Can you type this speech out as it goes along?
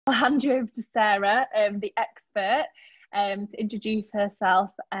I'll hand you over to Sarah, the expert, to introduce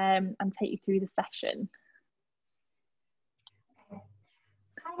herself and take you through the session.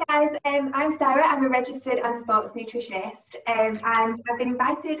 Hi guys, I'm Sarah. I'm a registered and sports nutritionist, and I've been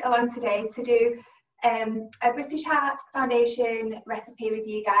invited along today to do a British Heart Foundation recipe with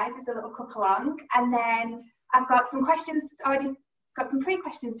you guys as a little cook along, and then I've got some questions already, got some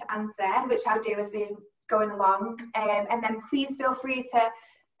pre-questions to answer, which I'll do as we're going along, and then please feel free to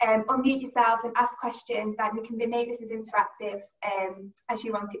unmute yourselves and ask questions. That we can make this as interactive as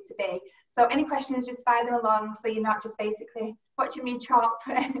you want it to be. So any questions, just fire them along, so you're not just basically watching me chop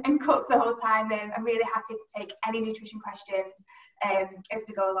and cook the whole time. I'm really happy to take any nutrition questions as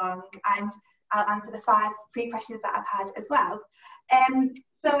we go along, and I'll answer the 5 pre-questions that I've had as well.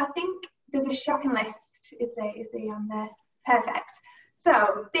 So I think there's a shopping list. Is there on there? Perfect.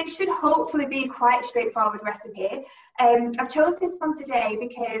 So this should hopefully be quite a straightforward recipe. I've chosen this one today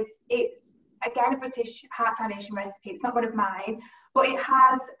because it's, again, a British Heart Foundation recipe. It's not one of mine, but it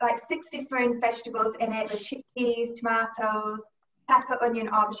has like 6 different vegetables in it. There's chickpeas, tomatoes, pepper, onion,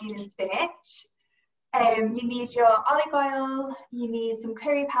 aubergine and spinach. You need your olive oil, you need some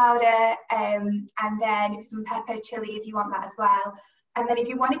curry powder, and then some pepper, chilli if you want that as well. And then if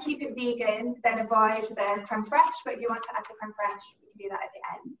you want to keep it vegan, then avoid the creme fraiche, but if you want to add the creme fraiche, you can do that at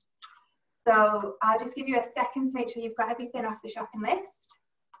the end. So I'll just give you a second to make sure you've got everything off the shopping list,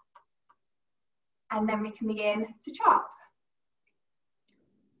 and then we can begin to chop.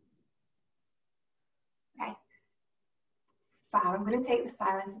 Okay. Wow, I'm going to take the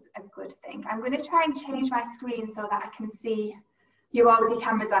silence as a good thing. I'm going to try and change my screen so that I can see you all with your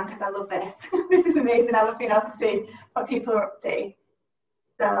cameras on, because I love this. This is amazing. I love being able to see what people are up to.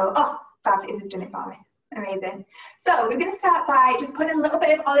 So, oh, fab, this has done it for me. Amazing. So we're going to start by just putting a little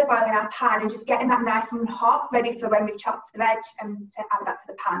bit of olive oil in our pan and just getting that nice and hot, ready for when we've chopped the veg and to add that to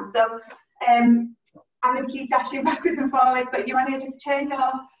the pan. So I'm going to keep dashing backwards and forwards, but you want to just turn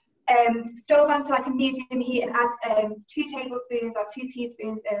your stove on to like a medium heat and add 2 tablespoons or 2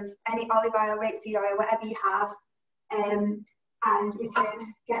 teaspoons of any olive oil, rapeseed oil, whatever you have, and we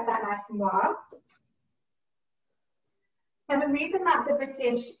can get that nice and warm. Now, the reason that the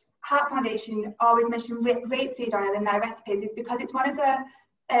British Heart Foundation always mention rapeseed oil in their recipes is because it's one of the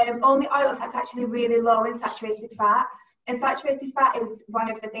only oils that's actually really low in saturated fat. And saturated fat is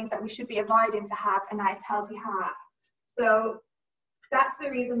one of the things that we should be avoiding to have a nice healthy heart. So that's the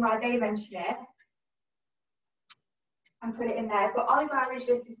reason why they mention it and put it in there. But olive oil is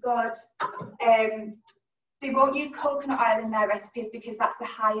just as good. They won't use coconut oil in their recipes because that's the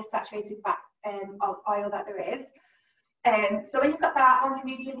highest saturated fat oil that there is. So when you've got that on the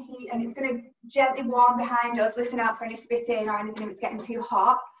medium heat and it's going to gently warm behind us, listen out for any spitting or anything if it's getting too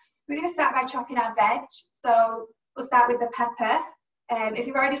hot, we're going to start by chopping our veg. So we'll start with the pepper. If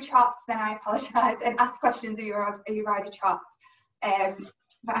you've already chopped, then I apologise, and ask questions if you've already chopped.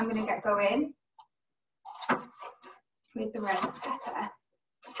 But I'm going to get going with the red pepper.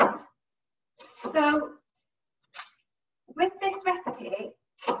 So with this recipe,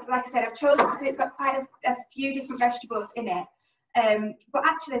 like I said, I've chosen because it's got quite a few different vegetables in it. But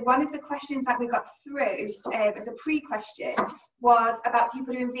actually, one of the questions that we got through as a pre-question was about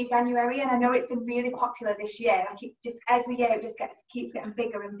people doing veganuary, and I know it's been really popular this year. Like every year it just keeps getting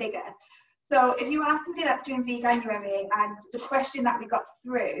bigger and bigger. So if you are somebody that's doing veganuary, and the question that we got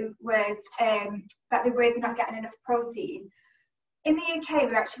through was that they were not getting enough protein. In the UK,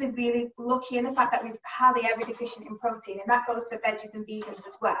 we're actually really lucky in the fact that we're hardly ever deficient in protein, and that goes for veggies and vegans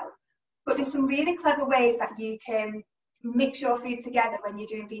as well. But there's some really clever ways that you can mix your food together when you're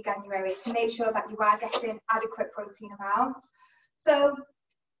doing veganuary to make sure that you are getting adequate protein amounts. So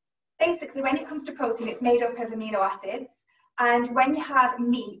basically, when it comes to protein, it's made up of amino acids, and when you have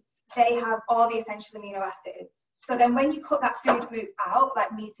meats, they have all the essential amino acids. So then when you cut that food group out,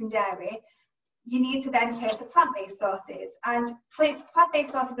 like meat and dairy, you need to then turn to plant-based sources, and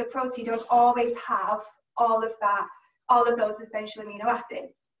plant-based sources of protein don't always have all of those essential amino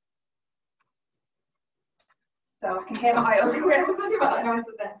acids. So I can hear my oil. Sorry about that noise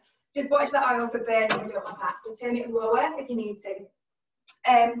there. Just watch that oil for burning if you don't want that. So turn it lower if you need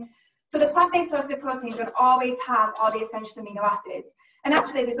to. So the plant-based sources of protein don't always have all the essential amino acids, and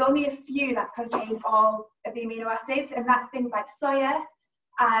actually there's only a few that contain all of the amino acids, and that's things like soya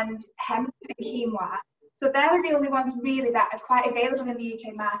and hemp and quinoa. So they're the only ones really that are quite available in the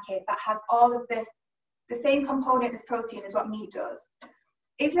UK market that have all of this, the same component as protein as what meat does.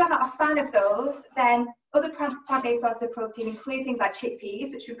 If you're not a fan of those, then other plant-based sources of protein include things like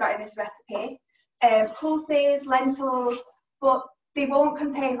chickpeas, which we've got in this recipe, pulses, lentils, but they won't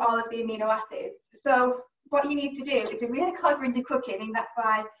contain all of the amino acids. So what you need to do is be really clever in your cooking, and that's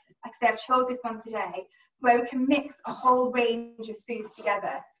why, like I say, I've chose this one today, where we can mix a whole range of foods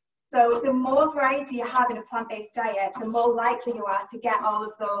together. So the more variety you have in a plant-based diet, the more likely you are to get all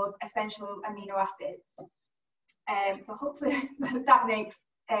of those essential amino acids. So hopefully that makes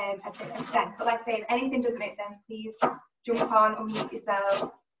a bit of sense. But like I say, if anything doesn't make sense, please jump on, unmute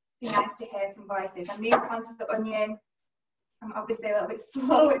yourselves. Be nice to hear some voices. I'm moving on to the onion. I'm obviously a little bit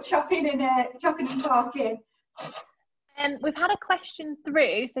slow at chopping and talking. We've had a question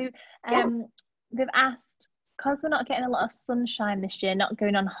through. So they've asked, because we're not getting a lot of sunshine this year, not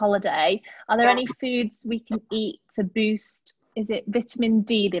going on holiday, are there any foods we can eat to boost, is it vitamin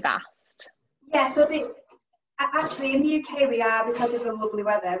D, they've asked? Yeah, so actually in the UK we are, because of the lovely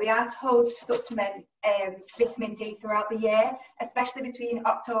weather, we are told to supplement vitamin D throughout the year, especially between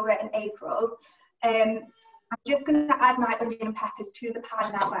October and April. I'm just going to add my onion and peppers to the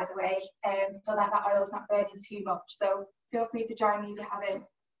pan now, by the way, so that oil's not burning too much. So feel free to join me if you haven't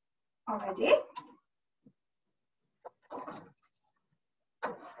already.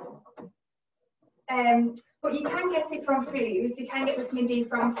 But you can get it from foods. You can get vitamin D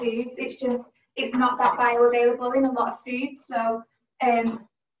from foods. It's not that bioavailable in a lot of foods. So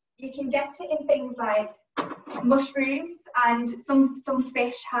you can get it in things like mushrooms, and some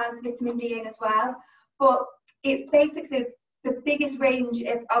fish has vitamin D in as well. But it's basically the biggest range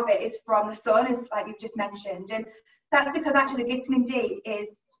of it is from the sun, as like you've just mentioned, and that's because actually vitamin D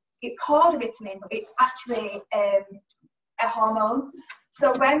it's called a vitamin, but it's actually a hormone.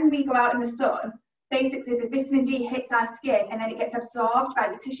 So when we go out in the sun, basically the vitamin D hits our skin and then it gets absorbed by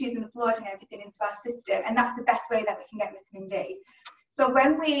the tissues and the blood and everything into our system, and that's the best way that we can get vitamin D. So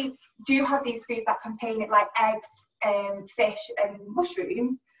when we do have these foods that contain it, like eggs, fish and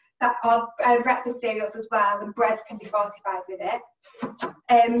mushrooms, that are breakfast cereals as well, and breads can be fortified with it.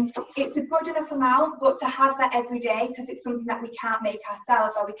 It's a good enough amount, but to have that every day, because it's something that we can't make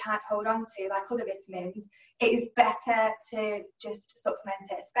ourselves or we can't hold on to like other vitamins, it is better to just supplement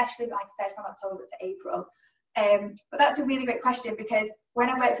it, especially like I said, from October to April. But that's a really great question, because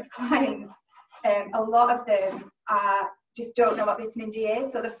when I work with clients, a lot of them just don't know what vitamin D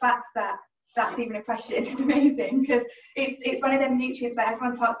is. So the fact that that's even a question is amazing, because it's one of them nutrients where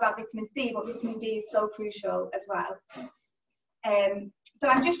everyone talks about vitamin C, but vitamin D is so crucial as well. So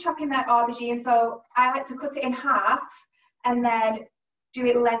I'm just chopping that aubergine. So I like to cut it in half and then do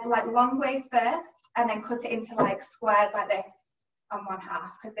it like long ways first, and then cut it into like squares like this on one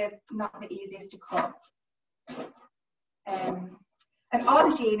half, because they're not the easiest to cut. And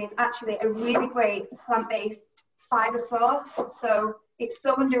aubergine is actually a really great plant-based fibre source, so it's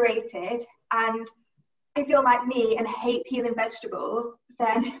so underrated. And if you're like me and hate peeling vegetables,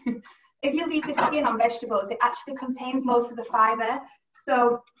 then if you leave the skin on vegetables, it actually contains most of the fibre.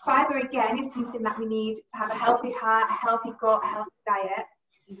 So fibre, again, is something that we need to have a healthy heart, a healthy gut, a healthy diet.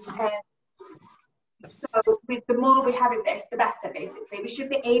 So with the more we have of this, the better, basically. We should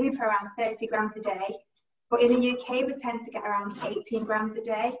be aiming for around 30 grams a day. But in the UK, we tend to get around 18 grams a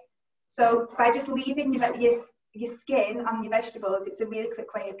day. So by just leaving your skin on your vegetables, it's a really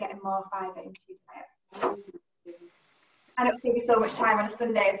quick way of getting more fibre into your diet. And it'll save you so much time on a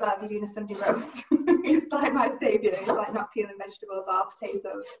Sunday as well if you're doing a Sunday roast. It's like my saviour. It's like not peeling vegetables or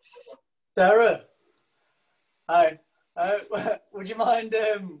potatoes. Sarah, hi. Would you mind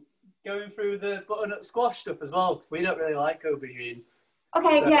going through the butternut squash stuff as well? Because we don't really like aubergine.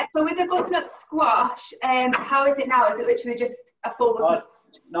 Okay, so, yeah. So with the butternut squash, how is it now? Is it literally just a full butternut?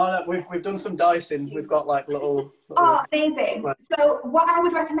 No, we've done some dicing. We've got like little oh, amazing. So what I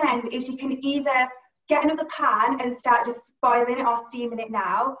would recommend is you can either get another pan and start just boiling it or steaming it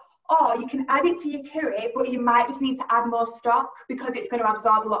now, or you can add it to your curry, but you might just need to add more stock because it's going to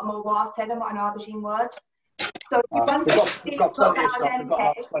absorb a lot more water than what an aubergine would. So if you want we've got plenty of stock. We've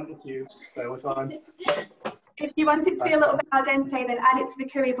got about 20 cubes, so we're fine. If you want it to be a little bit al dente, then add it to the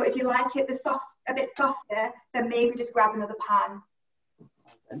curry, but if you like it a bit softer, then maybe just grab another pan.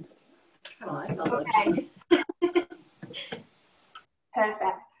 Okay.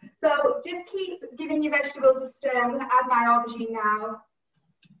 Perfect. So just keep giving your vegetables a stir. I'm going to add my aubergine now.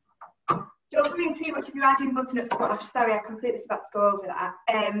 Don't worry too much if you're adding butternut squash. Sorry, I completely forgot to go over that.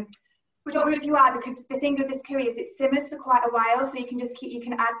 But don't worry if you are, because the thing with this curry is it simmers for quite a while, so you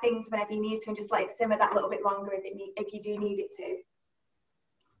can add things whenever you need to and just let it simmer that little bit longer if you do need it to.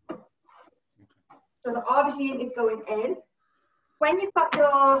 So the aubergine is going in. When you've got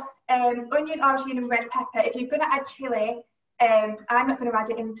your onion, aubergine and red pepper, if you're going to add chilli, I'm not going to add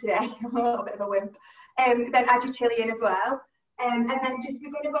it in today, I'm a little bit of a wimp, then add your chilli in as well. And then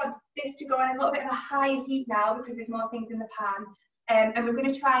we're going to want this to go on a little bit of a higher heat now because there's more things in the pan. and we're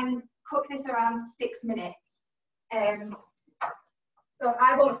going to try and cook this around 6 minutes. So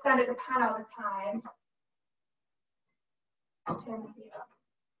I won't stand at the pan all the time. I'll turn the heat up.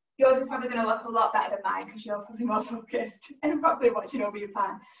 Yours is probably going to look a lot better than mine because you're probably more focused and probably watching over your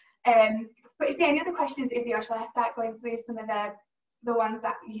pan. But is there any other questions, Izzy, or shall I start going through some of the ones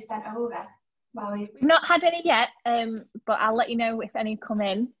that you sent over? We've not had any yet, but I'll let you know if any come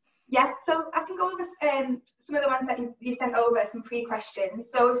in. Yeah, so I can go over some of the ones that you sent over, some pre-questions.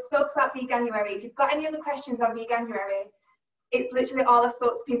 So we've spoke about veganuary. If you've got any other questions on veganuary, it's literally all I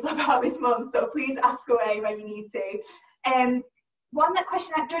spoke to people about this month, so please ask away when you need to. One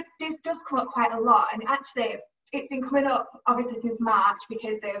question that does come up quite a lot, and actually it's been coming up obviously since March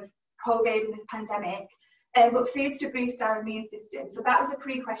because of COVID and this pandemic, but foods to boost our immune system. So that was a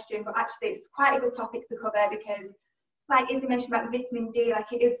pre-question, but actually it's quite a good topic to cover because, like Izzy mentioned about the vitamin D,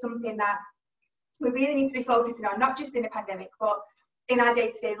 like it is something that we really need to be focusing on, not just in a pandemic, but in our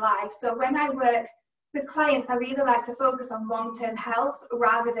day-to-day life. So when I work with clients, I really like to focus on long-term health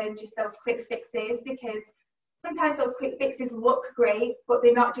rather than just those quick fixes, because sometimes those quick fixes look great, but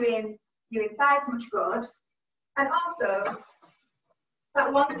they're not doing your insides much good. And also,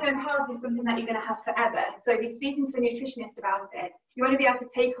 that long-term health is something that you're going to have forever. So if you're speaking to a nutritionist about it, you want to be able to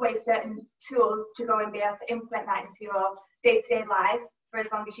take away certain tools to go and be able to implement that into your day-to-day life for as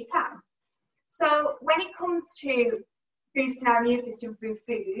long as you can. So when it comes to boosting our immune system through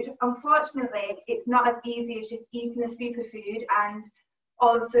food, unfortunately, it's not as easy as just eating a superfood and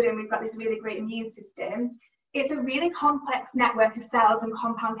all of a sudden we've got this really great immune system. It's a really complex network of cells and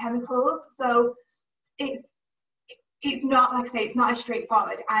compound chemicals. So it's not, like I say, it's not as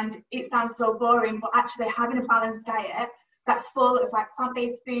straightforward, and it sounds so boring, but actually having a balanced diet that's full of like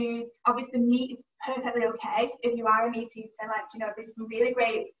plant-based foods, obviously meat is perfectly okay if you are a meat eater, like, you know, there's some really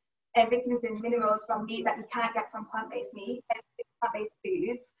great vitamins and minerals from meat that you can't get from plant-based meat and plant-based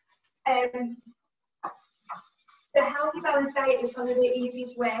foods. The healthy balanced diet is probably the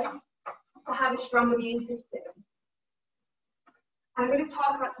easiest way to have a strong immune system. I'm going to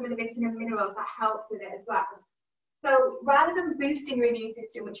talk about some of the vitamins and minerals that help with it as well. So rather than boosting your immune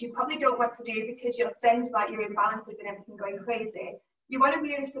system, which you probably don't want to do because you'll send like your imbalances and everything going crazy, you want to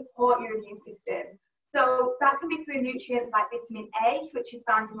really support your immune system. So that can be through nutrients like vitamin A, which is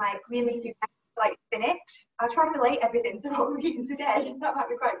found in like green leafy vegetables like spinach. I'll try and relate everything to what we're eating today. That might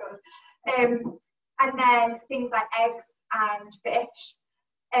be quite good. And then things like eggs and fish.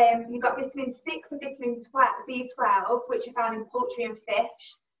 You've got vitamin 6 and vitamin B12, which are found in poultry and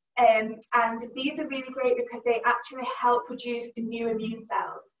fish. And these are really great because they actually help produce new immune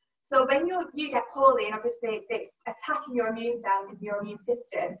cells. So when you get poorly, and obviously it's attacking your immune cells and your immune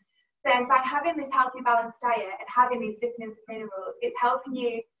system, then by having this healthy balanced diet and having these vitamins and minerals,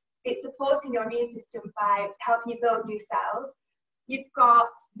 it's supporting your immune system by helping you build new cells. You've got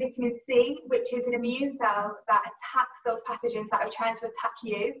vitamin C, which is an immune cell that attacks those pathogens that are trying to attack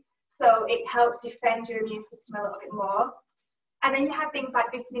you. So it helps defend your immune system a little bit more. And then you have things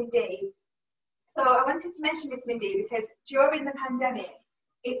like vitamin D. So I wanted to mention vitamin D because during the pandemic,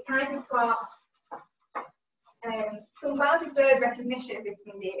 it's kind of got some well-deserved recognition of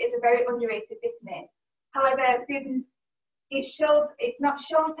vitamin D. It's a very underrated vitamin. However, it's not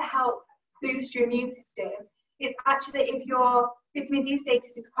shown to help boost your immune system. It's actually, if your vitamin D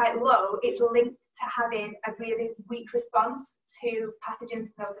status is quite low, it's linked to having a really weak response to pathogens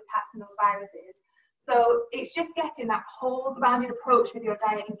and those attacks and those viruses. So it's just getting that whole rounded approach with your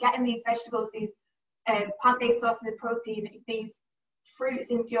diet and getting these vegetables, these plant-based sources of protein, these fruits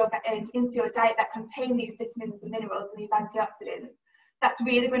into your diet that contain these vitamins and minerals and these antioxidants. That's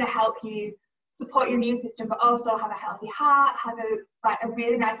really going to help you support your immune system, but also have a healthy heart, have a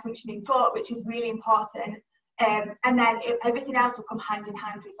really nice functioning gut, which is really important. And then everything else will come hand in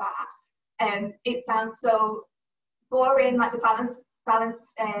hand with that. It sounds so boring, like the balanced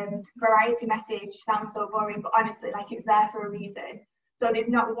variety message sounds so boring, but honestly, like it's there for a reason. So there's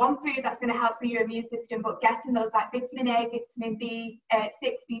not one food that's going to help with your immune system, but getting those like vitamin A, vitamin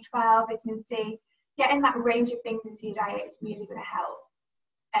B6, B12, vitamin C, getting that range of things into your diet is really going to help.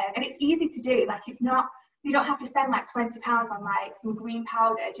 And it's easy to do. Like it's not, you don't have to spend like £20 on like some green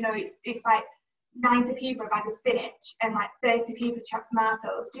powder. You know, it's like 90p for a bag of spinach and like 30p for chopped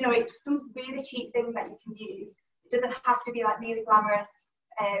tomatoes. You know, it's some really cheap things that you can use. It doesn't have to be like really glamorous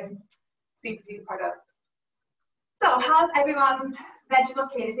superfood products. So how's everyone's veg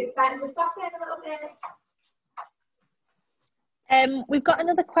looking? Is it starting to soften a little bit? We've got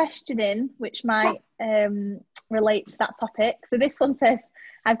another question in which might relate to that topic. So this one says,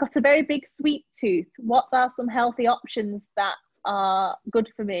 I've got a very big sweet tooth. What are some healthy options that are good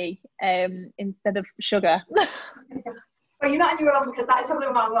for me instead of sugar? Well, you're not on your own, because that is probably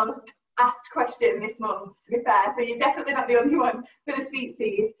my most asked question this month, to be fair. So you're definitely not the only one for the sweet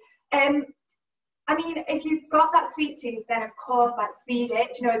tooth. I mean, if you've got that sweet tooth, then of course, like, feed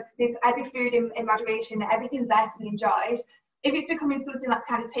it. You know, there's every food in moderation, everything's there to be enjoyed. If it's becoming something that's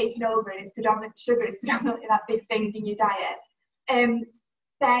kind of taken over and it's predominant sugar, it's predominantly that big thing in your diet,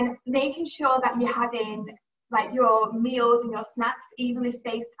 then making sure that you're having like your meals and your snacks evenly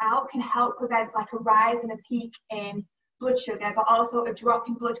spaced out can help prevent like a rise and a peak in blood sugar, but also a drop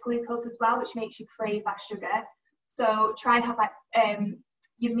in blood glucose as well, which makes you crave that sugar. So try and have like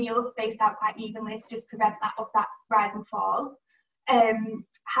your meals spaced out quite evenly to just prevent that rise and fall.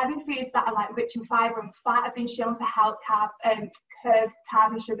 Having foods that are like rich in fibre and fat have been shown to help curb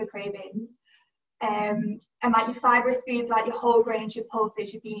carb and sugar cravings. And like your fibrous foods, like your whole grains, your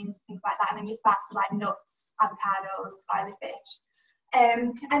pulses, your beans, things like that, and then your fats like nuts, avocados, oily fish.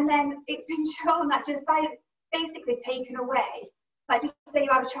 And then it's been shown that just by basically taking away, like, just say you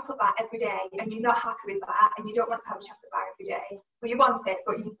have a chocolate bar every day and you're not happy with that and you don't want to have a chocolate bar every day, well, you want it,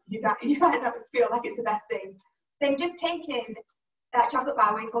 but you might not feel like it's the best thing, then just taking that chocolate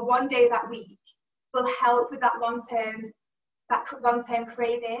bar away for one day that week will help with that long-term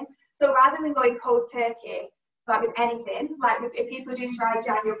craving. So rather than going cold turkey, like with anything, like if people are doing dry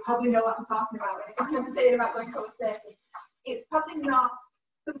Jan, you'll probably know what I'm talking about when I'm saying about going cold turkey. It's probably not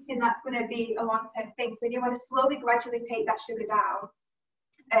something that's going to be a long-term thing. So you want to slowly, gradually take that sugar down.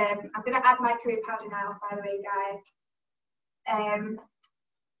 I'm going to add my curry powder now, by the way, guys.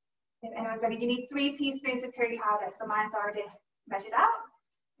 If anyone's ready, you need 3 teaspoons of curry powder. So mine's already measured out.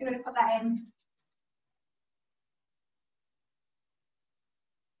 I'm going to put that in.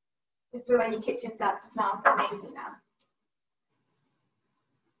 This is when your kitchen starts to smell amazing now.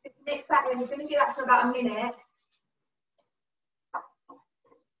 Just mix that in. We're going to do that for about a minute.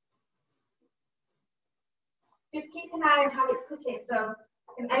 Just keep an eye on how it's cooking. So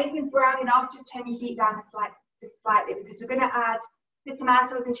if anything's browning off, just turn your heat down just slightly, because we're going to add the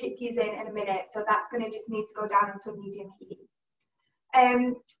tomatoes and chickpeas in a minute. So that's going to just need to go down into a medium heat.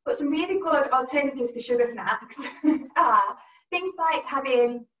 But some really good alternatives to sugar snacks are things like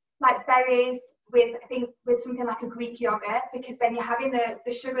having like berries with something like a Greek yogurt, because then you're having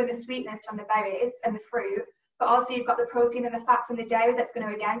the sugar and the sweetness from the berries and the fruit, but also you've got the protein and the fat from the dairy that's going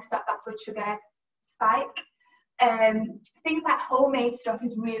to again stop that blood sugar spike. Things like homemade stuff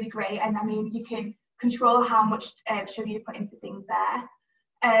is really great, and I mean you can control how much sugar you put into things there.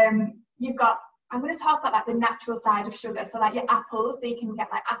 I'm going to talk about like the natural side of sugar, so like your apples, so you can get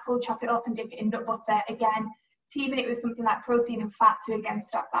like apple, chop it up and dip it in nut butter, again teaming it with something like protein and fat to again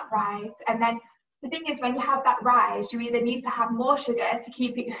stop that rise. And then the thing is, when you have that rise, you either need to have more sugar to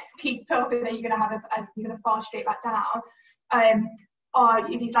keep it peaked up, and then you're going to fall straight back down, or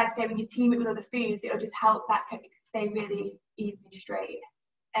if you like say when you team it with other foods, it'll just help that stay really even and straight.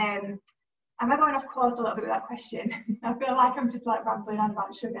 Am I going off course a little bit with that question? I feel like I'm just like rambling on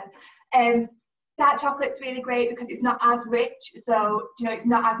about sugar. Dark chocolate's really great because it's not as rich, so it's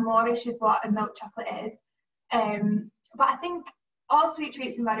not as moreish as what a milk chocolate is. But I think all sweet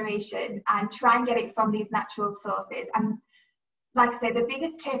treats in moderation, and try and get it from these natural sources. And like I say, the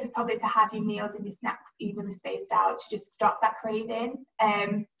biggest tip is probably to have your meals and your snacks evenly spaced out to just stop that craving.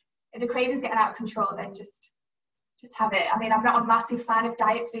 If the craving's getting out of control, then just have it. I mean, I'm not a massive fan of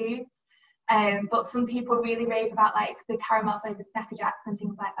diet foods, but some people really rave about like the caramel flavoured Snacker Jacks and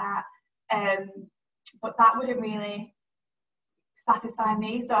things like that. But that wouldn't really satisfy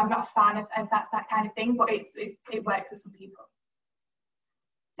me, so I'm not a fan of that kind of thing, but it works for some people.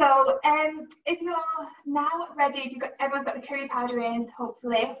 So if you're now ready, everyone's got the curry powder in,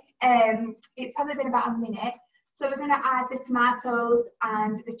 hopefully. It's probably been about a minute. So we're going to add the tomatoes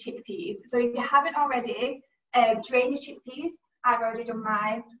and the chickpeas. So if you haven't already, drain your chickpeas. I've already done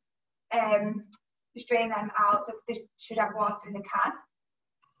mine. Just drain them out. They should have water in the can.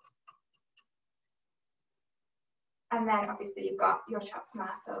 And then obviously you've got your chopped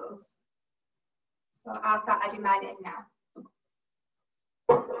tomatoes. So I'll start adding mine in now.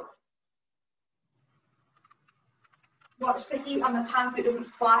 Watch the heat on the pan so it doesn't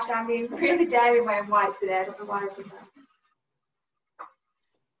splash. I'm being really daring wearing white today. I don't know why I've done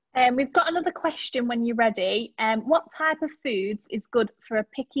that. We've got another question when you're ready. What type of foods is good for a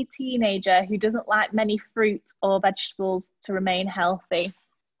picky teenager who doesn't like many fruits or vegetables to remain healthy?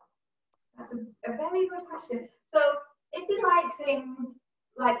 That's a very good question. So if you like things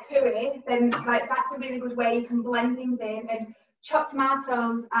like curry, then like that's a really good way you can blend things in. And chopped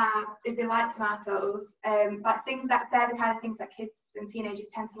tomatoes, if they like tomatoes, like things they're the kind of things that kids and teenagers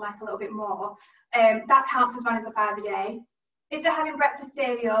tend to like a little bit more. That counts as one of the 5 a day. if they're having breakfast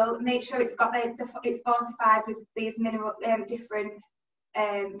cereal, make sure it's got like it's fortified with these mineral different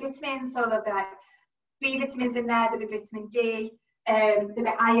vitamins. So there'll be like B vitamins in there, there'll be vitamin D, there'll be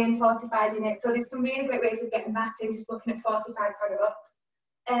iron fortified in it. So there's some really great ways of getting that in, just looking at fortified products.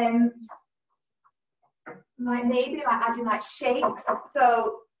 Like maybe like adding like shakes.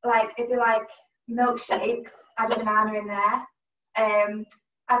 So like if you like milkshakes, add a banana in there.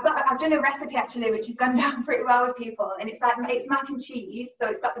 I've done a recipe actually which has gone down pretty well with people, and it's mac and cheese. So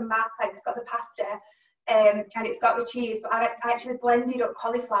it's got the mac, like it's got the pasta, and it's got the cheese. But I actually blended up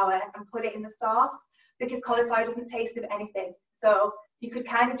cauliflower and put it in the sauce, because cauliflower doesn't taste of anything. So you could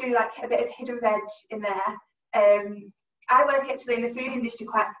kind of do like a bit of hidden veg in there. I work actually in the food industry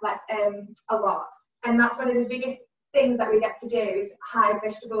quite like a lot, and that's one of the biggest things that we get to do is hide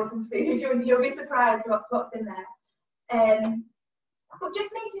vegetables and food. You'll be surprised what's in there. But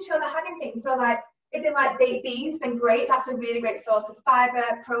just making sure they're having things. So like if they like baked beans, then great, that's a really great source of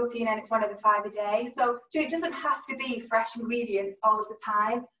fibre, protein, and it's one of the 5 a day. So it doesn't have to be fresh ingredients all of the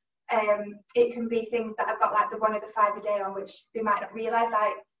time. It can be things that have got like the 1 of the 5 a day on, which they might not realise.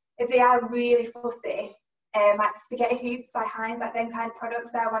 Like if they are really fussy, like spaghetti hoops by Heinz, like them kind of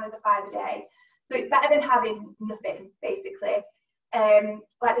products, they're 1 of the 5 a day. So it's better than having nothing, basically.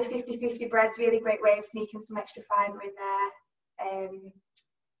 Like the 50-50 bread's really great way of sneaking some extra fibre in there. I'm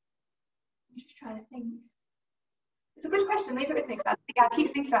just trying to think. It's a good question. Leave it with me, because I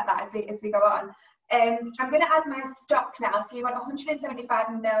keep thinking about that as we go on. I'm going to add my stock now. So you want 175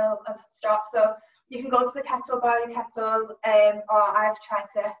 ml of stock. So you can go to the kettle, boil your kettle, or I've tried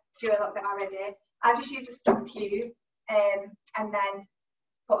to do a little bit already. I've just used a stock cube, and then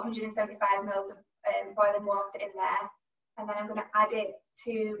put 175 ml of boiling water in there, and then I'm going to add it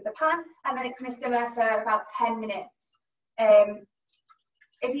to the pan, and then it's going to simmer for about 10 minutes.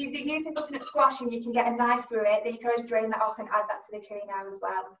 If you're using butternut squash and you can get a knife through it, then you can always drain that off and add that to the curry now as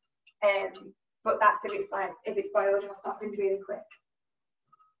well. But that's if it's boiled or softened really quick.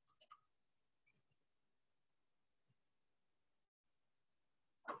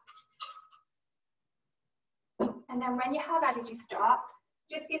 And then when you have added your stock,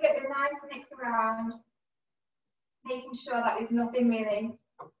 just give it a nice mix around, making sure that there's nothing really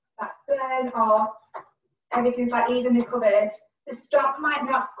that's burnt or everything's like evenly covered. The stock might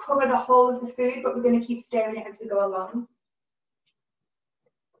not cover the whole of the food, but we're going to keep stirring it as we go along.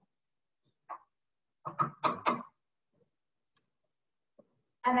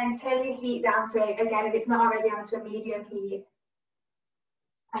 And then turn your heat down to, again, if it's not already on, to a medium heat.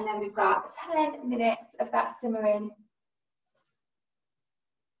 And then we've got 10 minutes of that simmering.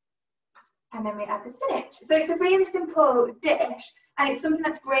 And then we add the spinach. So it's a really simple dish, and it's something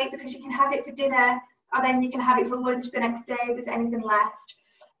that's great because you can have it for dinner, or then you can have it for lunch the next day if there's anything left.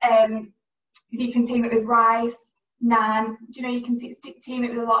 You can team it with rice, naan. Do you know, you can team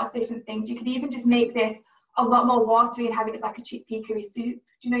it with a lot of different things. You could even just make this a lot more watery and have it as like a chickpea curry soup.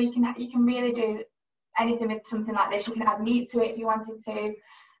 Do you know, you can really do anything with something like this. You can add meat to it if you wanted to.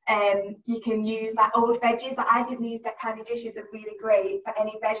 You can use like old veggies. Like I think these kind of dishes are really great for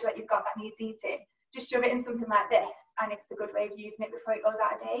any veg that you've got that needs eating. Just shove it in something like this, and it's a good way of using it before it goes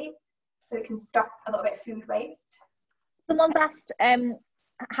out of date. So it can stop a little bit of food waste. Someone's asked,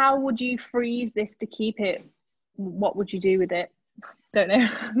 how would you freeze this to keep it? What would you do with it? Don't know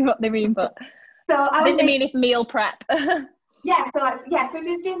what they mean, but so I think they mean if meal prep. Yeah, so if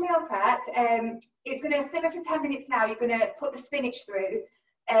you're doing meal prep, it's going to simmer for 10 minutes now. You're going to put the spinach through,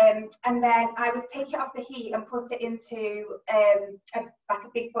 and then I would take it off the heat and put it into like a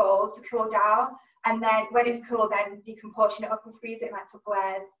big bowl to cool down. And then when it's cool, then you can portion it up and freeze it in like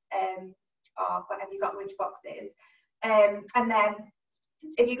Tupperwares or whatever you've got lunch boxes. And then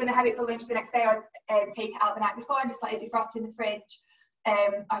if you're going to have it for lunch the next day, or take it out the night before and just let it defrost in the fridge,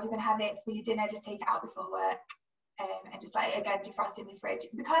 or you're going to have it for your dinner, just take it out before work. And just let it again defrost in the fridge.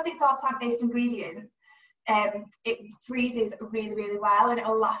 Because it's all plant-based ingredients, it freezes really, really well, and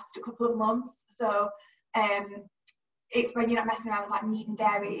it'll last a couple of months. So it's when you're not messing around with like meat and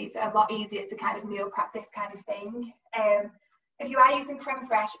dairy, it's a lot easier to kind of meal prep this kind of thing. If you are using creme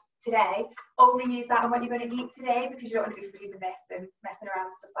fraiche today, only use that on what you're going to eat today, because you don't want to be freezing this and messing around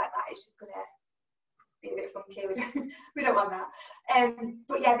with stuff like that. It's just going to be a bit funky. We don't want that.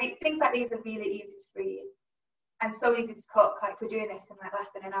 But yeah, things like these are really easy to freeze. And so easy to cook. Like we're doing this in like less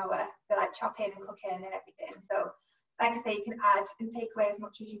than an hour. They're like chopping and cooking and everything. So like I say, you can add and take away as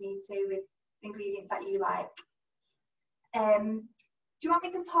much as you need to with ingredients that you like. Do you want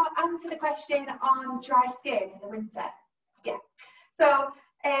me to answer the question on dry skin in the winter? Yeah. So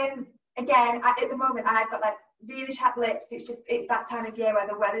again, at the moment I've got like really chapped lips. It's that time of year where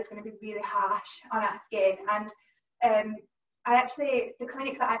the weather's going to be really harsh on our skin, and the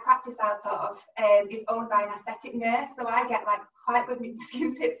clinic that I practice out of is owned by an aesthetic nurse, so I get like quite good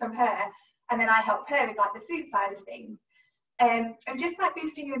skin tips from her, and then I help her with like the food side of things. And just like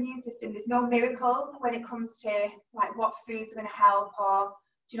boosting your immune system, there's no miracle when it comes to like what foods are going to help, or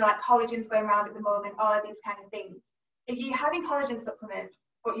you know, like collagen's going around at the moment, all of these kind of things. If you're having collagen supplements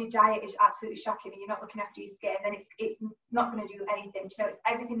but your diet is absolutely shocking and you're not looking after your skin, then it's not going to do anything. You know,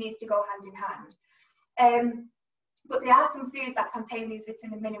 everything needs to go hand in hand. But there are some foods that contain these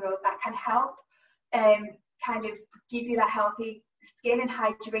vitamins and minerals that can help kind of give you that healthy skin and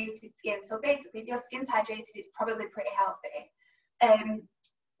hydrated skin. So basically, if your skin's hydrated, it's probably pretty healthy.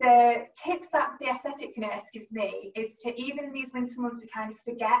 The tips that the aesthetic nurse gives me is to, even in these winter months, we kind of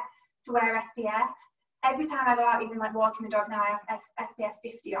forget to wear SPF. Every time I go out, even like walking the dog now, I have SPF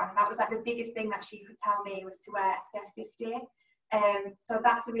 50 on. And that was like the biggest thing that she could tell me, was to wear SPF 50. So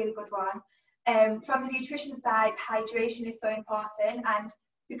that's a really good one. From the nutrition side, hydration is so important. And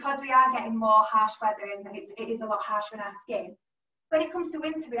because we are getting more harsh weather and it is a lot harsher on our skin, when it comes to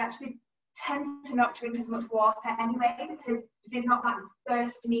winter, we actually tend to not drink as much water anyway, because there's not that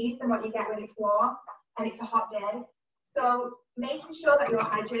thirst need than what you get when it's warm and it's a hot day. So making sure that you're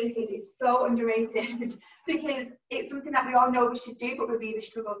hydrated is so underrated because it's something that we all know we should do, but we really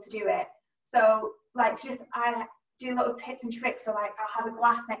struggle to do it. So like, I do little tips and tricks. So like, I'll have a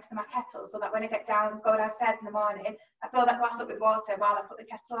glass next to my kettle so that when I go downstairs in the morning, I fill that glass up with water while I put the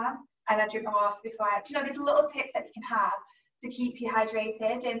kettle on, and I drink my water before there's little tips that you can have to keep you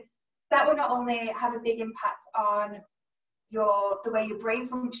hydrated, and that will not only have a big impact on the way your brain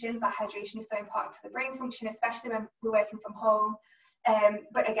functions. That hydration is so important for the brain function, especially when we're working from home,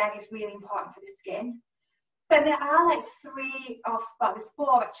 but again, it's really important for the skin. Then there are like there's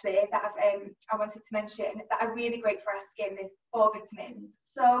four actually that I wanted to mention that are really great for our skin. There's 4 vitamins.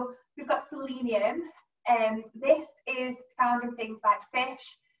 So we've got selenium, and this is found in things like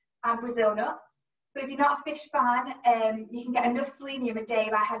fish and Brazil nuts. So if you're not a fish fan, you can get enough selenium a day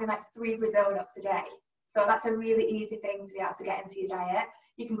by having like 3 Brazil nuts a day. So that's a really easy thing to be able to get into your diet.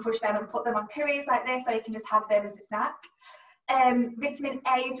 You can crush them and put them on curries like this, or you can just have them as a snack. Vitamin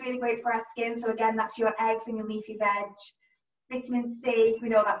A is really great for our skin. So again, that's your eggs and your leafy veg. Vitamin C, we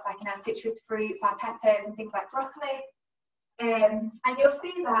know that's like in our citrus fruits, our peppers and things like broccoli. And you'll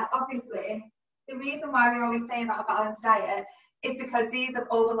see that obviously the reason why we always say about a balanced diet is because these have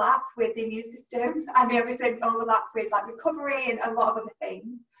overlapped with the immune system, and they obviously overlap with like recovery and a lot of other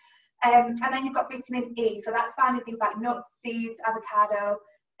things. And then you've got vitamin E, so that's found in things like nuts, seeds, avocado.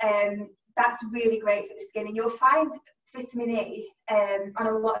 That's really great for the skin, and you'll find vitamin E on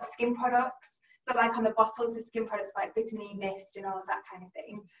a lot of skin products. So like on the bottles of skin products like vitamin E mist and all of that kind of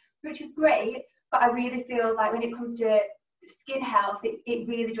thing, which is great. But I really feel like when it comes to skin health, it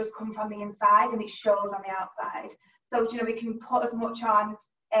really does come from the inside and it shows on the outside. So, you know, we can put as much on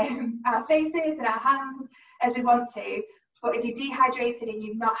our faces and our hands as we want to, but if you're dehydrated and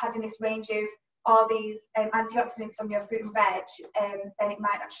you're not having this range of all these antioxidants from your fruit and veg, then it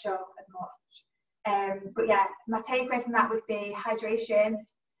might not show as much. But yeah, my takeaway from that would be hydration,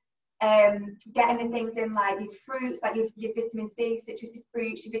 getting the things in like your fruits, like your vitamin C, citrusy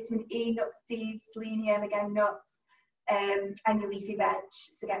fruits, your vitamin E, nuts, seeds, selenium, again, nuts, and your leafy veg,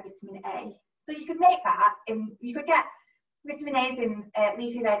 so get vitamin A. So you could make that, you could get vitamin A's in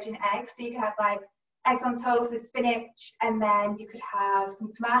leafy veg and eggs. So you could have like eggs on toast with spinach, and then you could have some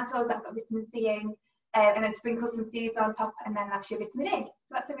tomatoes that have got vitamin C in, and then sprinkle some seeds on top, and then that's your vitamin A.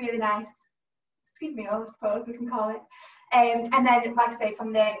 So that's a really nice skin meal, I suppose we can call it. And then, like I say,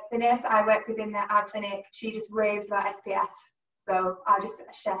 from the nurse that I work with in our clinic, she just raves about SPF. So I'll just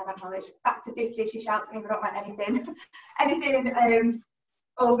share that knowledge. Back to 50, she shouts at me if I don't like anything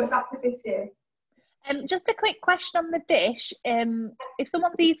over back to 50. Just a quick question on the dish. If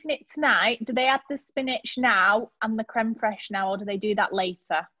someone's eating it tonight, do they add the spinach now and the creme fraiche now, or do they do that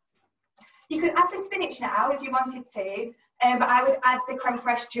later? You could add the spinach now if you wanted to, but I would add the creme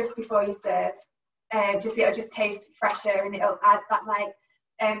fraiche just before you serve. It'll just taste fresher, and it'll add that like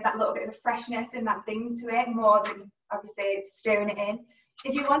that little bit of a freshness and that zing to it, more than obviously stirring it in.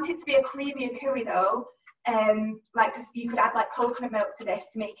 If you want it to be a creamier curry though, cause you could add like coconut milk to this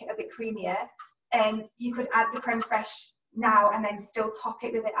to make it a bit creamier. You could add the creme fraiche now and then still top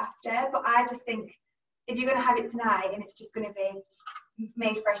it with it after. But I just think if you're going to have it tonight and it's just going to be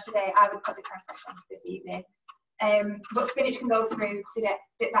made fresh today, I would put the creme fraiche on this evening. But spinach can go through today.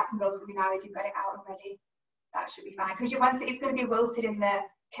 That can go through now if you've got it out and ready. That should be fine because it's going to be wilted in the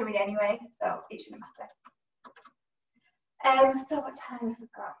curry anyway, so it shouldn't matter. So what time have we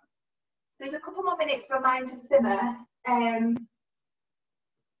got? There's a couple more minutes for mine to simmer.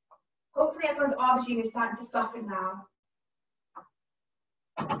 Hopefully everyone's aubergine is starting to soften now.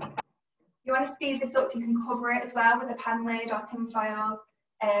 you want to speed this up, you can cover it as well with a pan lid or tin foil.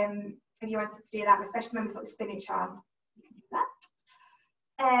 If you wanted to do that, especially when we put the spinach on, you can do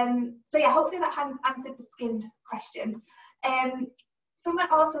that. So yeah, hopefully that answered the skin question.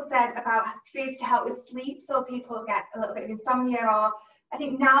 Someone also said about foods to help with sleep, so people get a little bit of insomnia, or I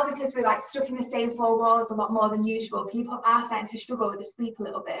think now because we're like stuck in the same four walls a lot more than usual, people are starting to struggle with the sleep a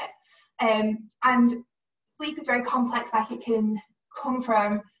little bit. And sleep is very complex, like it can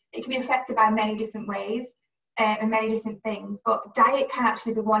be affected by many different ways and many different things, but diet can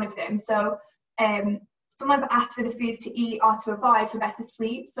actually be one of them. So someone's asked for the foods to eat or to avoid for better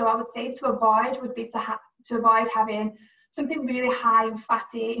sleep. So I would say to avoid would be to avoid having something really high and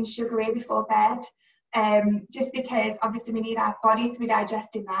fatty and sugary before bed, just because obviously we need our body to be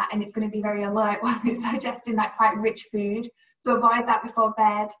digesting that, and it's going to be very alert while it's digesting that quite rich food. So avoid that before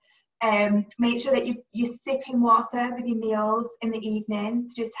bed. Make sure that you're sipping water with your meals in the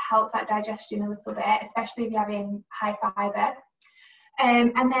evenings to just help that digestion a little bit, especially if you're having high fibre.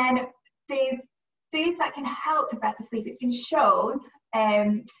 And then there's foods that can help with better sleep. It's been shown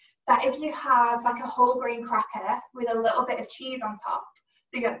that if you have like a whole grain cracker with a little bit of cheese on top,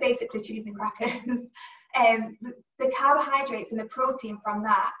 so you got basically cheese and crackers, the carbohydrates and the protein from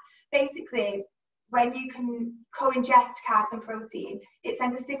that, basically when you can co-ingest carbs and protein, it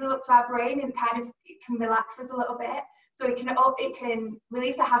sends a signal up to our brain and kind of it can relax us a little bit. So it can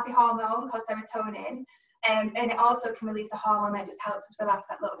release a happy hormone called serotonin, and it also can release a hormone that just helps us relax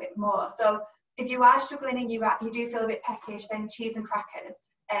that little bit more. So if you are struggling and you do feel a bit peckish, then cheese and crackers.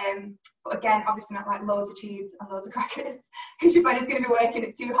 But again, obviously not like loads of cheese and loads of crackers, because your body's going to be working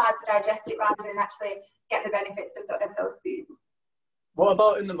it too hard to digest it rather than actually get the benefits of those foods. What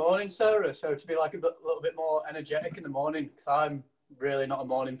about in the morning, Sarah? So to be like a little bit more energetic in the morning, because I'm really not a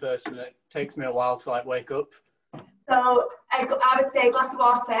morning person, and it takes me a while to like wake up. So I would say a glass of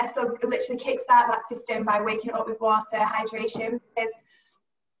water. So literally kickstart that system by waking up with water, hydration, because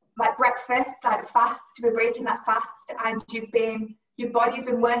like breakfast, like fast, we're breaking that fast, and your body's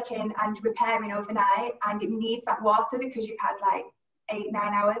been working and repairing overnight, and it needs that water because you've had like 8-9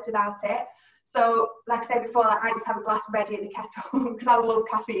 hours without it. So like I said before, like, I just have a glass ready in the kettle because I love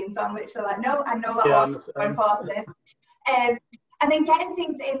caffeine, so I'm literally like, no, I know that water's so important. And then getting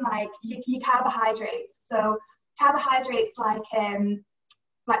things in like your carbohydrates. So carbohydrates like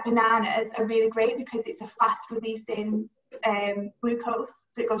bananas are really great because it's a fast releasing glucose,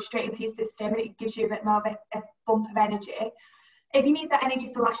 so it goes straight into your system and it gives you a bit more of a bump of energy. If you need that energy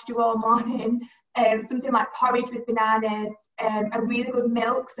to last you all morning, something like porridge with bananas, a really good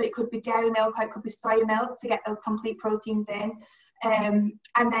milk, so it could be dairy milk or it could be soy milk to get those complete proteins in, and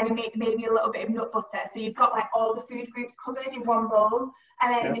then maybe a little bit of nut butter. So you've got like all the food groups covered in one bowl,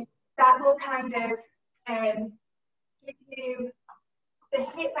 and then that will kind of give you the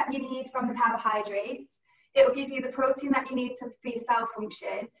hit that you need from the carbohydrates. It'll give you the protein that you need for your cell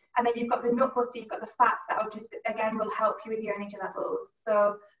function, and then you've got the nut butter, you've got the fats that will just, again, will help you with your energy levels.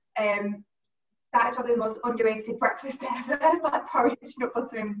 So that is probably the most underrated breakfast ever, like porridge, nut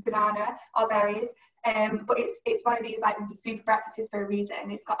butter and banana or berries. But it's one of these like super breakfasts for a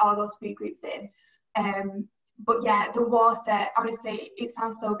reason. It's got all those food groups in. But yeah, the water, honestly, it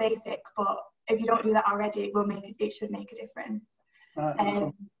sounds so basic, but if you don't do that already, it should make a difference.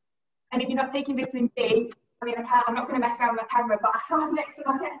 Right. And if you're not taking vitamin D, I mean, I'm not going to mess around with my camera, but I have next to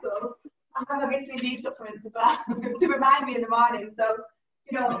my kettle, I have my vitamin D supplements as well to remind me in the morning. So,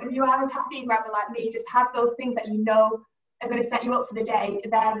 you know, if you are a caffeine grabber like me, just have those things that you know are going to set you up for the day.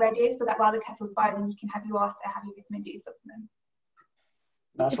 They're ready so that while the kettle's boiling, you can have your water, have your vitamin D supplement.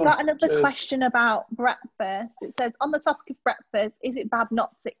 We've got another question about breakfast. It says, on the topic of breakfast, is it bad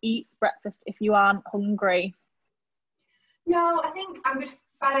not to eat breakfast if you aren't hungry? No, I think I'm just,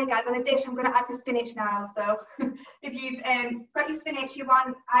 by the way guys, on the dish I'm going to add the spinach now. So if you've got your spinach,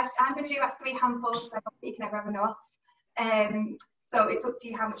 I'm going to do about 3 handfuls, so you can never have enough. So it's up to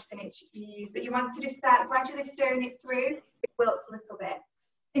you how much spinach you use, but you want to just start gradually stirring it through. It wilts a little bit.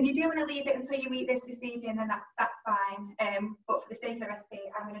 If you do want to leave it until you eat this evening, then that's fine. But for the sake of the recipe,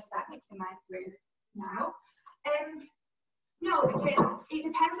 I'm going to start mixing mine through now. No, because it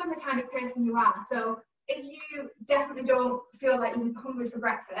depends on the kind of person you are. So if you definitely don't feel like you're hungry for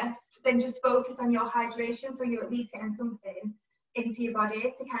breakfast, then just focus on your hydration, so you're at least getting something into your body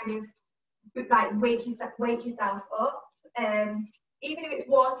to kind of like wake yourself up. Even if it's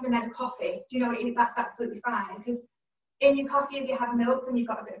water and then coffee, do you know, that's absolutely fine, because in your coffee, if you have milk, then you've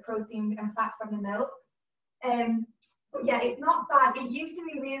got a bit of protein and fat from the milk. But yeah, it's not bad. It used to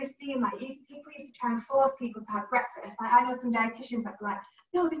be really seen like people used to try and force people to have breakfast. Like I know some dietitians that were like,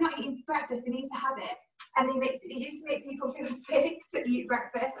 no, they're not eating breakfast, they need to have it. and it used to make people feel sick to eat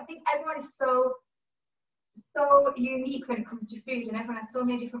breakfast. I think everyone is so unique when it comes to food, and everyone has so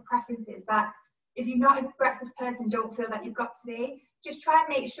many different preferences that if you're not a breakfast person, don't feel that you've got to be. Just try and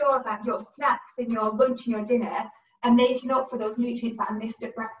make sure that your snacks and your lunch and your dinner are making up for those nutrients that are missed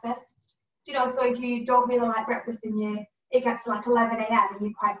at breakfast. You know, so if you don't really like breakfast and it gets to like 11 a.m. and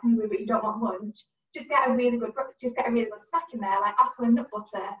you're quite hungry but you don't want lunch, just get a really good snack in there, like apple and nut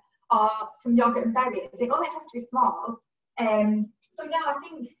butter or some yogurt and berries. It only has to be small. So yeah, I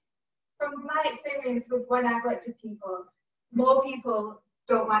think from my experience with when I've worked with people, more people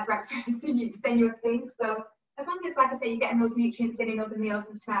don't like breakfast than you would think. So as long as, like I say, you're getting those nutrients in other meals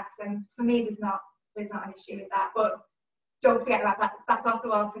and snacks, and for me there's not an issue with that. But don't forget about that glass of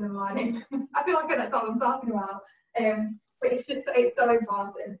water in the morning. I feel like that's all I'm talking about. But it's so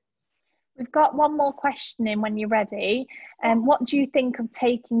important. We've got one more question in when you're ready. What do you think of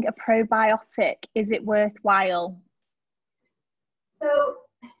taking a probiotic? Is it worthwhile? So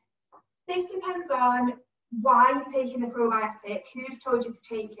this depends on why you're taking the probiotic, who's told you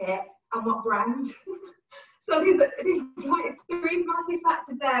to take it, and what brand. So there's like 3 massive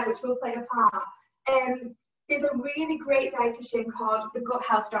factors there which will play a part. There's a really great dietitian called the Gut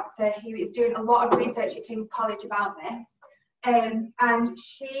Health Doctor who is doing a lot of research at King's College about this. And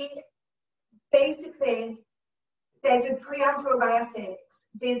she basically says with pre and probiotics,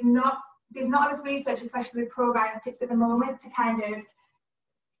 there's not enough research, especially with probiotics at the moment, to kind of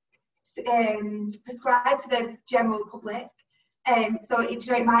prescribe to the general public. So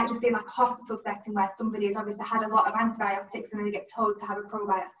it might just be like a hospital setting where somebody has obviously had a lot of antibiotics and then they get told to have a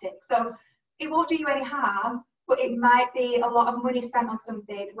probiotic. So it won't do you any harm, but it might be a lot of money spent on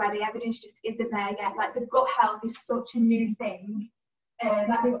something where the evidence just isn't there yet. Like the gut health is such a new thing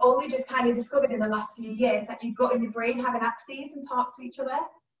that we've only just kind of discovered in the last few years, that your gut and your brain have an axis and talk to each other.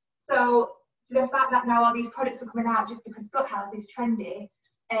 So the fact that now all these products are coming out just because gut health is trendy,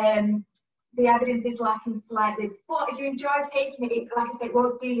 the evidence is lacking slightly. But if you enjoy taking it, like I say, it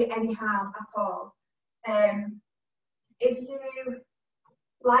won't do you any harm at all. If you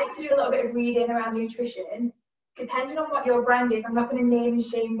like to do a little bit of reading around nutrition, depending on what your brand is, I'm not going to name and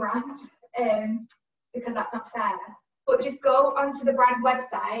shame brands because that's not fair, but just go onto the brand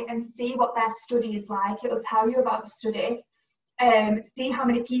website and see what their study is like. It will tell you about the study. See how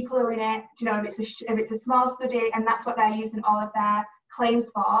many people are in it. You know, if it's a small study and that's what they're using all of their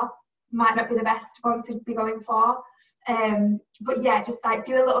claims for, might not be the best ones to be going for. But yeah, just like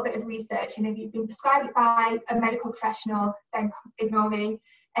do a little bit of research, and if you've been prescribed it by a medical professional, then ignore me.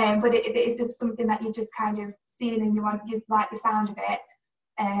 But if it is something that you're just kind of seeing and you like the sound of it,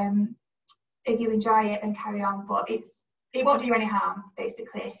 if you enjoy it, then carry on. But it won't do you any harm,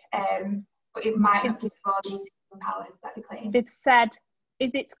 basically. But it might not give you all these powers that they claim. They've said,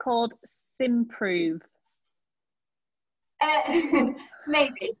 is it called Simprove?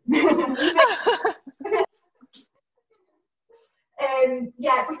 Maybe.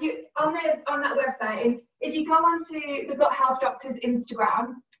 Yeah, but you on that website, and if you go onto the Gut Health Doctor's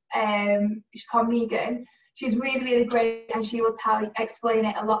Instagram, she's called Megan. She's really, really great, and she will explain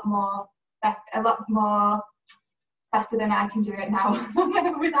it a lot more better than I can do it now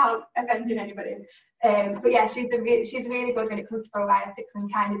without offending anybody. But yeah, she's really good when it comes to probiotics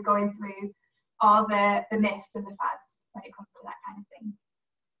and kind of going through all the myths and the fads when it comes to that kind of thing.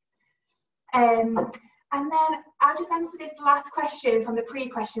 And then I'll just answer this last question from the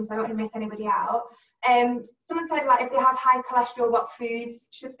pre-questions, so I don't want to miss anybody out. Someone said, like, if they have high cholesterol, what foods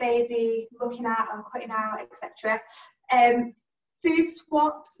should they be looking at or cutting out, etc. Food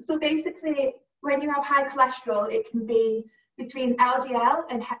swaps. So basically, when you have high cholesterol, it can be between LDL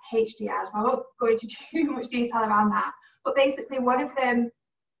and HDL. So I won't go into too much detail around that. But basically, one of them,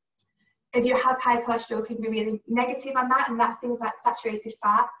 if you have high cholesterol, can be really negative on that, and that's things like saturated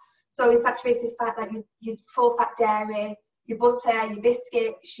fat. So with saturated fat, like your full fat dairy, your butter, your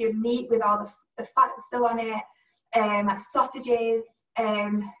biscuits, your meat with all the fat still on it, like sausages,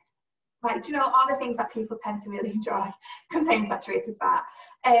 like, you know, all the things that people tend to really enjoy contain saturated fat.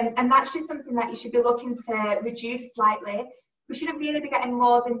 And that's just something that you should be looking to reduce slightly. We shouldn't really be getting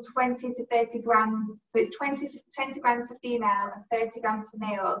more than 20 to 30 grams. So it's 20 grams for female and 30 grams for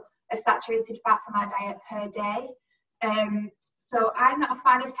male of saturated fat from our diet per day. So I'm not a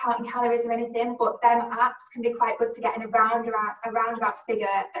fan of counting calories or anything, but them apps can be quite good to get in a roundabout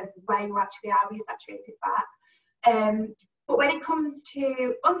figure of where you actually are with your saturated fat. But when it comes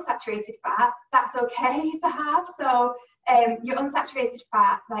to unsaturated fat, that's okay to have. So your unsaturated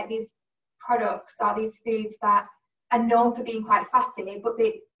fat, like these products or these foods that are known for being quite fatty, but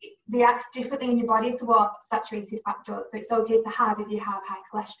they react differently in your body to what saturated fat does. So it's okay to have if you have high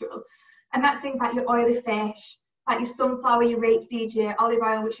cholesterol. And that's things like your oily fish, like your sunflower, your rapeseed, your olive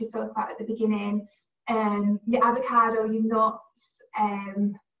oil, which we spoke about at the beginning, your avocado, your nuts,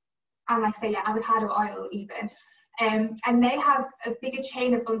 and like I say, yeah, avocado oil even. And they have a bigger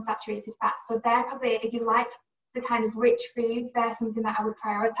chain of unsaturated fat. So they're probably, if you like the kind of rich foods, they're something that I would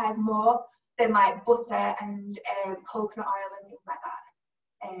prioritise more than like butter and coconut oil and things like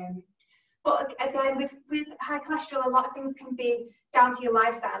that. But again, with high cholesterol, a lot of things can be down to your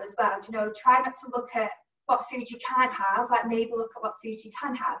lifestyle as well. You know, try not to look at what food you can't have, like maybe look at what food you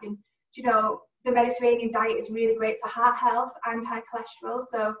can have. And you know, the Mediterranean diet is really great for heart health and high cholesterol.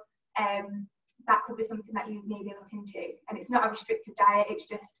 So that could be something that you maybe look into. And it's not a restricted diet, it's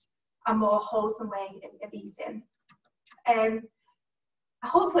just a more wholesome way of eating.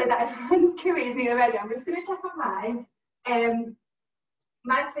 Hopefully that everyone's curry is nearly ready. I'm just going to check on mine.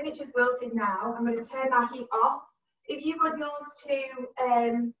 My spinach is wilted now. I'm going to turn my heat off. If you want yours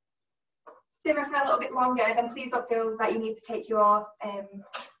to simmer for a little bit longer, then please don't feel that you need to take your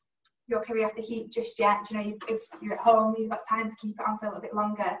curry off the heat just yet. You know, if you're at home, you've got time to keep it on for a little bit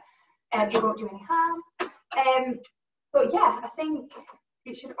longer. It won't do any harm. But yeah, I think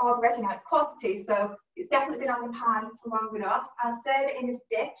it should all be ready now. It's 1:45, so it's definitely been on the pan for long enough. I'll serve it in this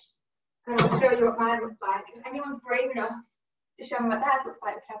dish, and I'll show you what mine looks like. If anyone's brave enough to show me what theirs looks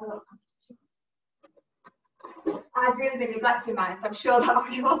like, we can have a little competition. I've really been neglecting mine, so I'm sure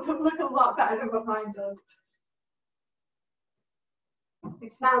that yours will look a lot better than what mine does.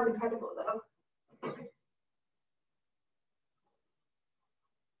 It smells incredible though. Okay.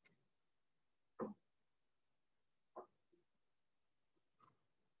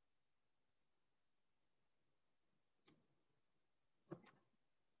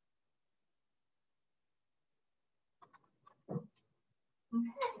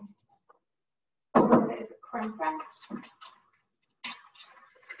 A little bit of creme fraiche.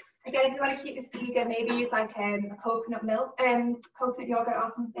 Again, if you want to keep this vegan, maybe use like a coconut milk, coconut yogurt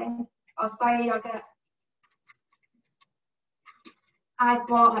or something, or soy yogurt. I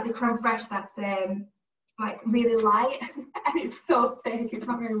bought like the creme fraiche that's like really light and it's so thick, it's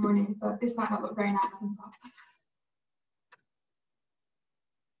not very runny, so this might not look very nice on top.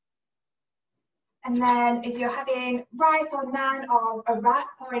 And then if you're having rice or naan or a wrap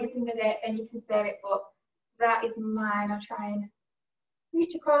or anything with it, then you can serve it, but that is mine. I'll try and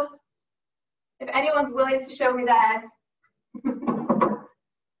reach across. If anyone's willing to show me theirs,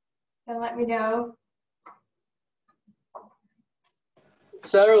 then let me know.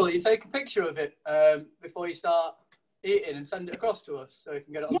 Sarah, will you take a picture of it before you start eating and send it across to us so we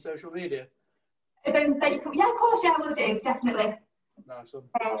can get it on social media? Then you can, yeah, of course, yeah, I will do, definitely. Nice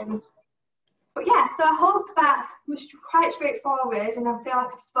one. But yeah, so I hope that was quite straightforward, and I feel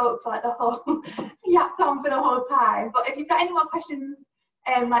like I've spoke for like the whole, yapped on for the whole time. But if you've got any more questions,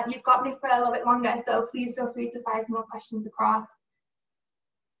 like you've got me for a little bit longer, so please feel free to fire some more questions across.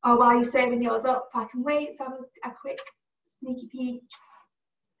 Or while you're serving yours up, I can wait to have a quick sneaky peek.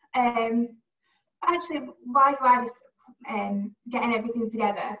 Actually, while you're getting everything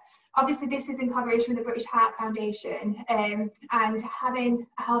together, obviously this is in collaboration with the British Heart Foundation, and having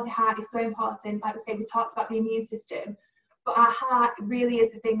a healthy heart is so important. Like we say, we talked about the immune system, but our heart really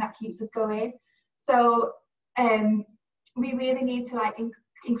is the thing that keeps us going. So we really need to like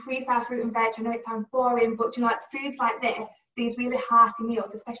increase our fruit and veg. I know it sounds boring, but you know, like foods like this, these really hearty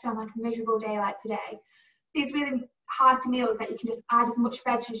meals, especially on like a miserable day like today, these really hearty meals that you can just add as much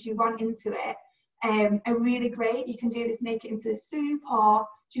veg as you want into it, are really great. You can do this, make it into a soup, or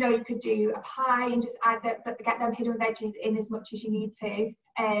you know, you could do a pie and just add get them hidden veggies in as much as you need to.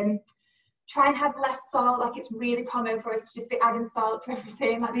 Try and have less salt. Like it's really common for us to just be adding salt to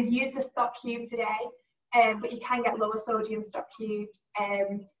everything. Like we've used a stock cube today, but you can get lower sodium stock cubes.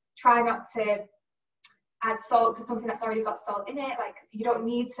 Try not to add salt to something that's already got salt in it. Like you don't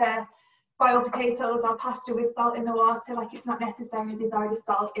need to boil potatoes or pasta with salt in the water. Like it's not necessary, there's already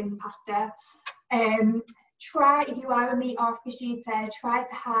salt in the pasta. Try, if you are a meat or fish eater, try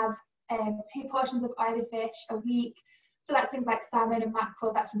to have 2 portions of oily fish a week. So that's things like salmon and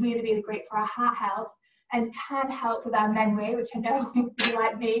mackerel. That's really, really great for our heart health and can help with our memory, which I know if you're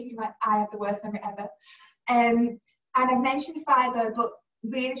like me, I have the worst memory ever. And I mentioned fibre, but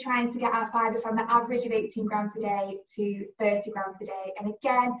really trying to get our fibre from the average of 18 grams a day to 30 grams a day. And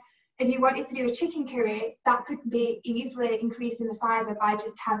again, if you wanted to do a chicken curry, that could be easily increasing the fibre by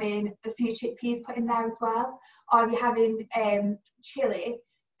just having a few chickpeas put in there as well. Or if you're having chilli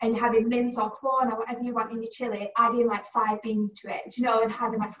and you're having mince or corn or whatever you want in your chilli, adding like 5 beans to it, you know, and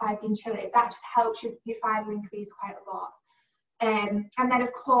having like 5 bean chilli, that just helps your fibre increase quite a lot. And then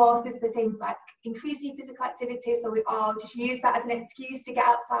of course there's the things like increasing physical activity, so we all just use that as an excuse to get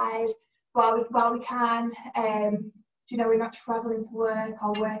outside, while we can. You know, we're not travelling to work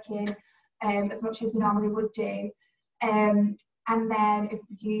or working as much as we normally would do. And then if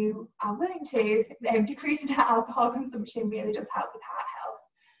you are willing to, decreasing our alcohol consumption really does help with heart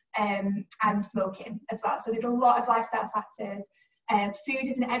health, and smoking as well. So there's a lot of lifestyle factors. Food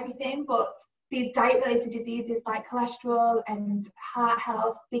isn't everything, but these diet-related diseases like cholesterol and heart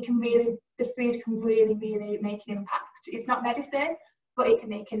health, the food can really, really make an impact. It's not medicine, but it can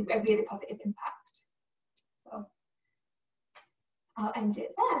make a really positive impact. So I'll end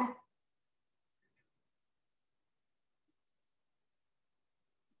it there.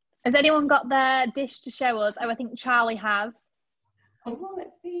 Has anyone got their dish to show us? Oh, I think Charlie has. Oh, let's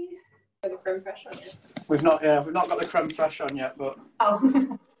see. The creme fraiche on yet? We've not got the creme fraiche on yet, but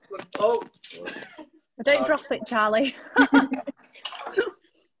Oh. oh, Don't drop it, Charlie.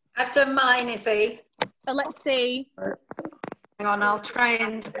 I've done mine, Izzy. So let's see. Hang on, I'll try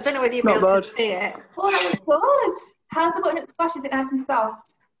and... I don't know whether you'll be able to see it. Oh, that looks good. How's the butternut squash? Is it nice and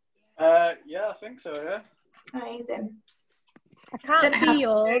soft? yeah, I think so. Yeah. Amazing. I can't see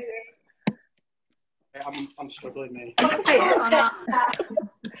yours. I'm struggling, me.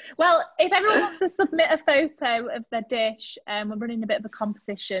 Well, if everyone wants to submit a photo of their dish, we're running a bit of a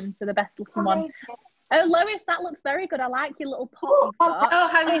competition, so the best looking one. Oh, Lois, that looks very good. I like your little pot you've got. Oh,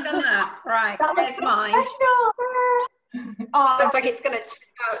 have you done that? Right, That there's looks mine. Oh, Looks like it's going to...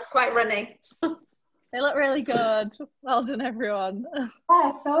 Oh, it's quite runny. They look really good. Well done, everyone.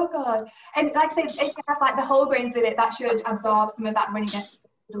 yeah, so good. And like I said, if you have like the whole grains with it, that should absorb some of that runniness.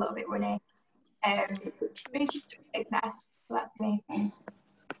 It's a little bit runny. But it's nice. So that's amazing.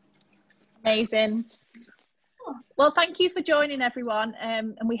 Amazing. Well, thank you for joining, everyone,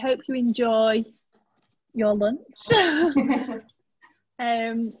 and we hope you enjoy your lunch. I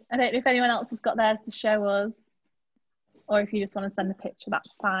don't know if anyone else has got theirs to show us, or if you just want to send a picture, that's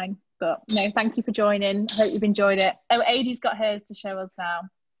fine. But no, thank you for joining. I hope you've enjoyed it. Oh, Adie's got hers to show us now.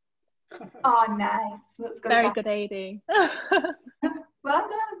 Oh, nice. Looks good. Very good, Adie. Well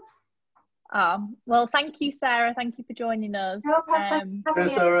done. Oh, well, thank you, Sarah. Thank you for joining us. No problem.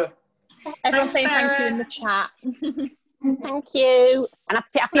 Yes, Sarah. Everyone saying Thanks, thank you Sarah. in the chat. Thank you. And I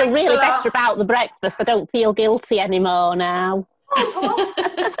feel Thanks really a lot. better about the breakfast. I don't feel guilty anymore now.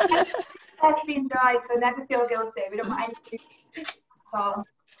 It's been enjoyed, so never feel guilty. We don't want anything at all.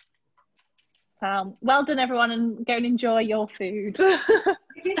 Well done, everyone, and go and enjoy your food. Have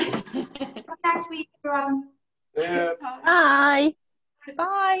a nice week, everyone. Yeah. Bye.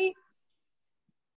 Bye.